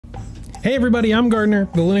Hey everybody, I'm Gardiner,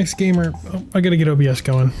 the Linux gamer. Oh, I gotta get OBS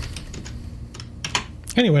going.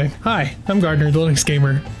 Anyway, hi, I'm Gardiner, the Linux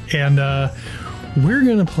gamer, and we're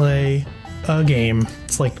gonna play a game.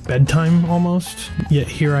 It's like bedtime almost, yet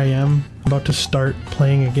here I am, about to start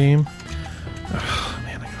playing a game. Oh,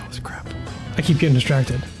 man, I got all this crap. I keep getting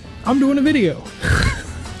distracted. I'm doing a video!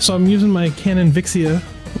 So I'm using my Canon Vixia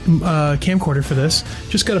camcorder for this.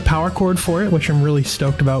 Just got a power cord for it, which I'm really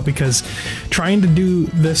stoked about because trying to do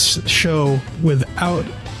this show without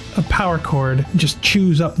a power cord just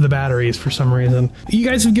chews up the batteries for some reason. You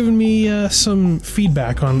guys have given me some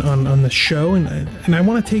feedback on the show, and I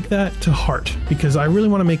want to take that to heart because I really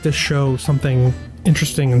want to make this show something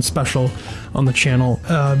interesting and special on the channel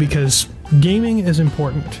because gaming is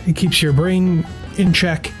important. It keeps your brain in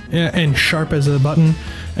check and sharp as a button,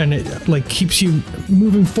 and it like keeps you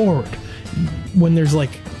moving forward when there's like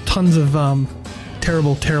tons of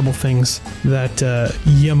terrible things that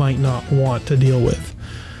you might not want to deal with.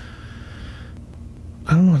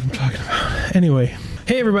 I don't know what I'm talking about. Anyway,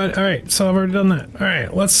 hey everybody. All right, so I've already done that. All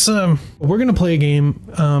right, let's we're gonna play a game.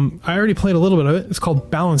 I already played a little bit of it. It's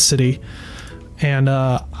called Balance City, and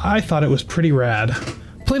I thought it was pretty rad.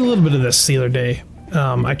 Played a little bit of this the other day.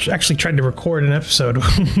 I actually tried to record an episode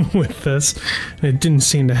with this, and it didn't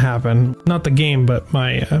seem to happen. Not the game, but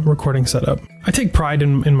my recording setup. I take pride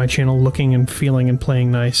in my channel looking and feeling and playing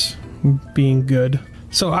nice, being good.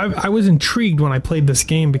 So I was intrigued when I played this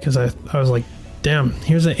game because I was like, damn,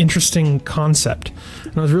 here's an interesting concept.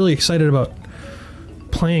 And I was really excited about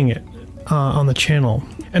playing it on the channel.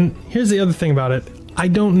 And here's the other thing about it. I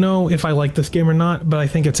don't know if I like this game or not, but I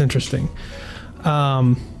think it's interesting.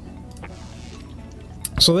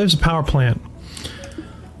 So there's a power plant,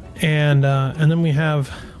 and then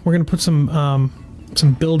we're gonna put some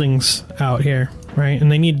buildings out here, right?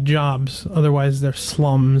 And they need jobs, otherwise they're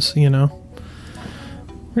slums, you know.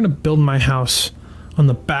 We're gonna build my house on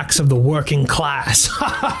the backs of the working class.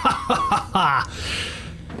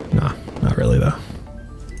 No, not really though.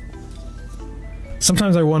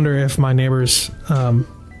 Sometimes I wonder if my neighbors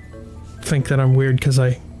think that I'm weird because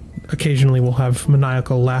I occasionally will have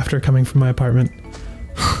maniacal laughter coming from my apartment.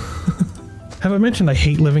 Have I mentioned I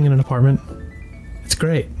hate living in an apartment? It's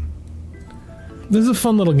great. This is a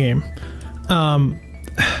fun little game. I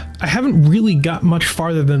haven't really got much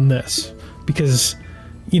farther than this because,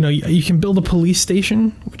 you know, you can build a police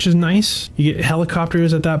station, which is nice. You get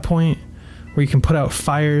helicopters at that point where you can put out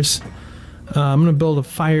fires. I'm gonna build a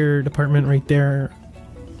fire department right there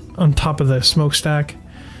on top of the smokestack.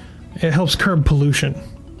 It helps curb pollution.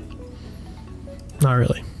 Not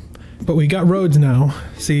really. But we got roads now,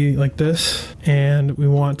 see, like this, and we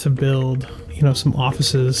want to build, you know, some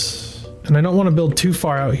offices. And I don't want to build too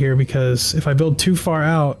far out here because if I build too far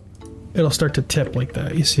out, it'll start to tip like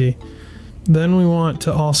that, you see. Then we want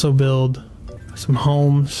to also build some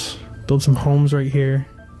homes, right here.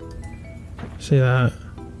 See that?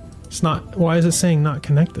 It's not, why is it saying not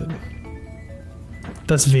connected?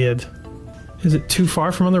 That's weird. Is it too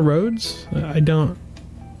far from other roads? I don't...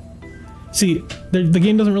 See, the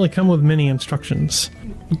game doesn't really come with many instructions.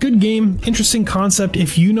 Good game, interesting concept.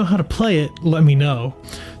 If you know how to play it, let me know.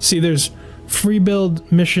 See, there's free build,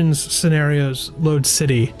 missions, scenarios, load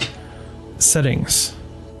city, settings,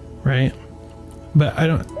 right? But I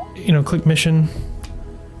don't, you know, click mission.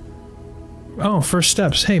 Oh, first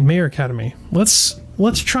steps. Hey, Mayor Academy. Let's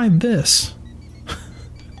try this.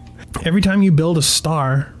 Every time you build a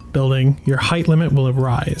star building, your height limit will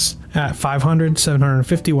rise. At 500,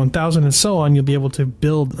 750, 1000, and so on, you'll be able to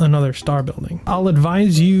build another star building. I'll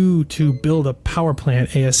advise you to build a power plant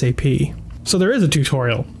ASAP. So there is a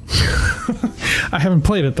tutorial. I haven't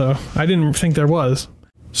played it though. I didn't think there was.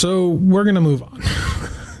 So we're gonna move on.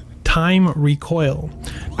 Time Recoil.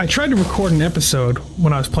 I tried to record an episode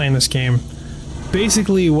when I was playing this game.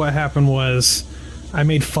 Basically what happened was I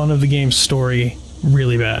made fun of the game's story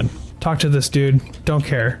really bad. Talk to this dude, don't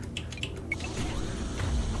care.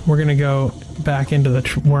 We're gonna go back into the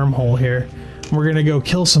wormhole here. We're gonna go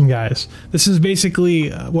kill some guys. This is basically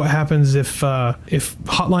what happens if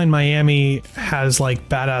Hotline Miami has like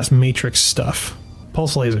badass Matrix stuff.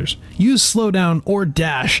 Pulse lasers. Use slowdown or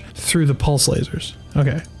dash through the pulse lasers.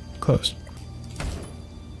 Okay, close.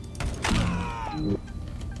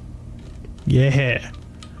 Yeah.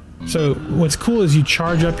 So what's cool is you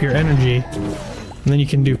charge up your energy, and then you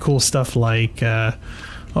can do cool stuff like,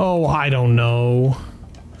 oh, I don't know,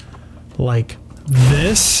 like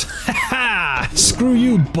this. Screw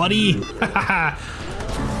you, buddy.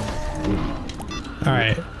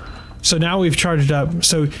 Alright, so now we've charged up.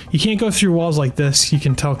 So you can't go through walls like this, you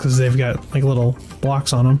can tell because they've got like little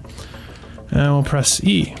blocks on them. And we'll press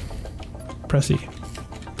E. Press E.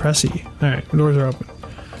 Press E. Alright, the doors are open.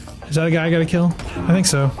 Is that a guy I gotta kill? I think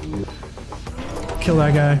so. Kill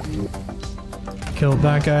that guy. Kill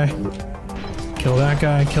that guy. Kill that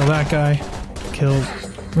guy. Kill that guy. Kill...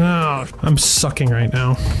 Oh, I'm sucking right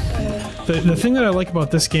now. The thing that I like about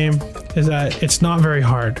this game is that it's not very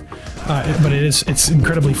hard, but it's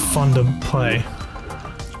incredibly fun to play.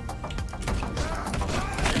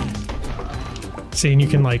 See, and you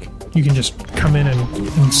can just come in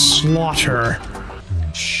and slaughter.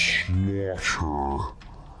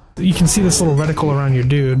 You can see this little reticle around your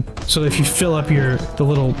dude, so if you fill up the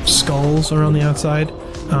little skulls around the outside,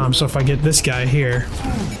 so if I get this guy here,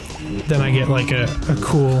 then I get like a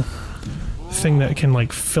cool thing that can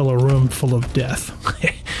like fill a room full of death,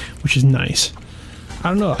 which is nice.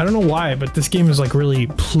 I don't know why, but this game is like really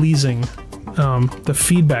pleasing. The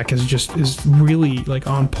feedback is really like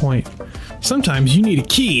on point. Sometimes you need a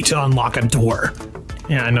key to unlock a door.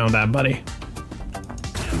 Yeah, I know that, buddy.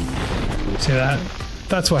 See that?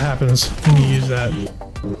 That's what happens when you use that.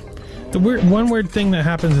 One weird thing that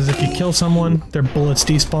happens is if you kill someone, their bullets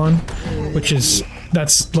despawn,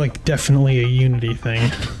 that's like definitely a Unity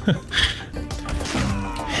thing.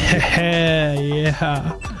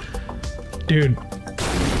 Yeah. Dude,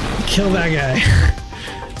 kill that guy.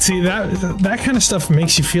 See, that kind of stuff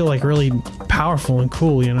makes you feel like really powerful and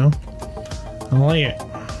cool, you know? I like it.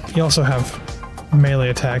 You also have melee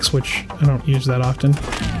attacks, which I don't use that often.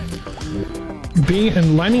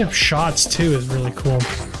 And lining up shots too is really cool.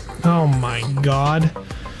 Oh my god.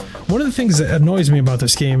 One of the things that annoys me about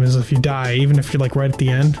this game is if you die, even if you're like right at the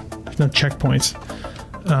end, there's no checkpoints.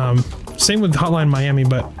 Same with Hotline Miami,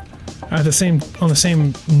 but on the same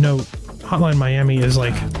note, Hotline Miami is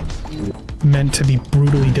like meant to be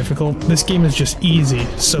brutally difficult. This game is just easy,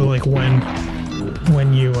 so like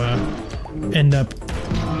when you end up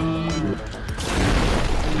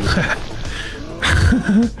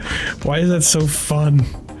why is that so fun?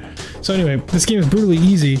 So anyway, this game is brutally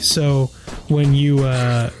easy, so when you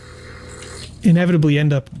inevitably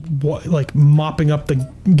end up like mopping up the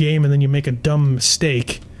game and then you make a dumb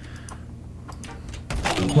mistake,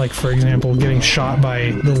 like for example getting shot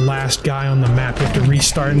by the last guy on the map, you have to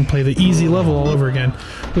restart and play the easy level all over again,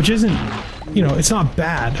 which isn't, you know, it's not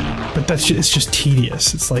bad, but it's just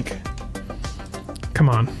tedious. It's like, come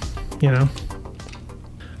on, you know.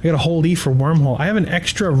 I gotta hold E for wormhole. I have an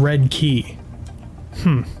extra red key.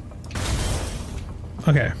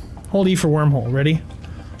 Okay, hold E for wormhole. Ready?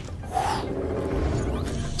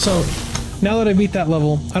 So, now that I beat that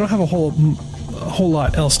level, I don't have a whole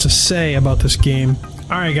lot else to say about this game.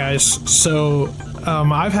 Alright guys, so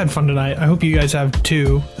I've had fun tonight. I hope you guys have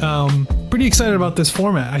too. Pretty excited about this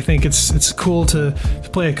format. I think it's cool to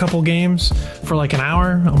play a couple games for like an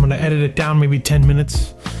hour. I'm gonna edit it down maybe 10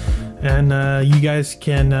 minutes. And you guys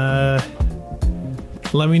can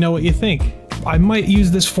let me know what you think. I might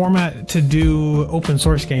use this format to do open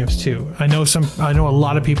source games too. I know a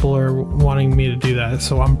lot of people are wanting me to do that,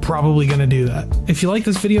 so I'm probably gonna do that. If you like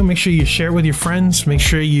this video, make sure you share it with your friends. Make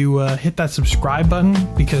sure you hit that subscribe button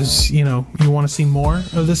because you know you want to see more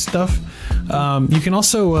of this stuff. You can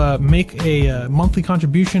also make a monthly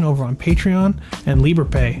contribution over on Patreon and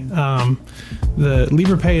LibrePay. The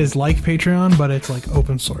LibrePay is like Patreon, but it's like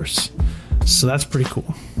open source, so that's pretty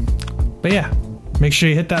cool. But yeah. Make sure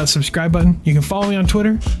you hit that subscribe button. You can follow me on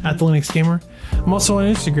Twitter, @TheLinuxGamer. I'm also on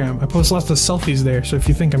Instagram. I post lots of selfies there, so if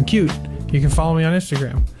you think I'm cute, you can follow me on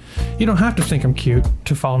Instagram. You don't have to think I'm cute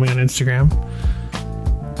to follow me on Instagram,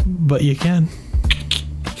 but you can.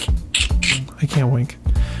 I can't wink.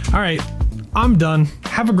 Alright, I'm done.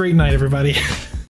 Have a great night, everybody.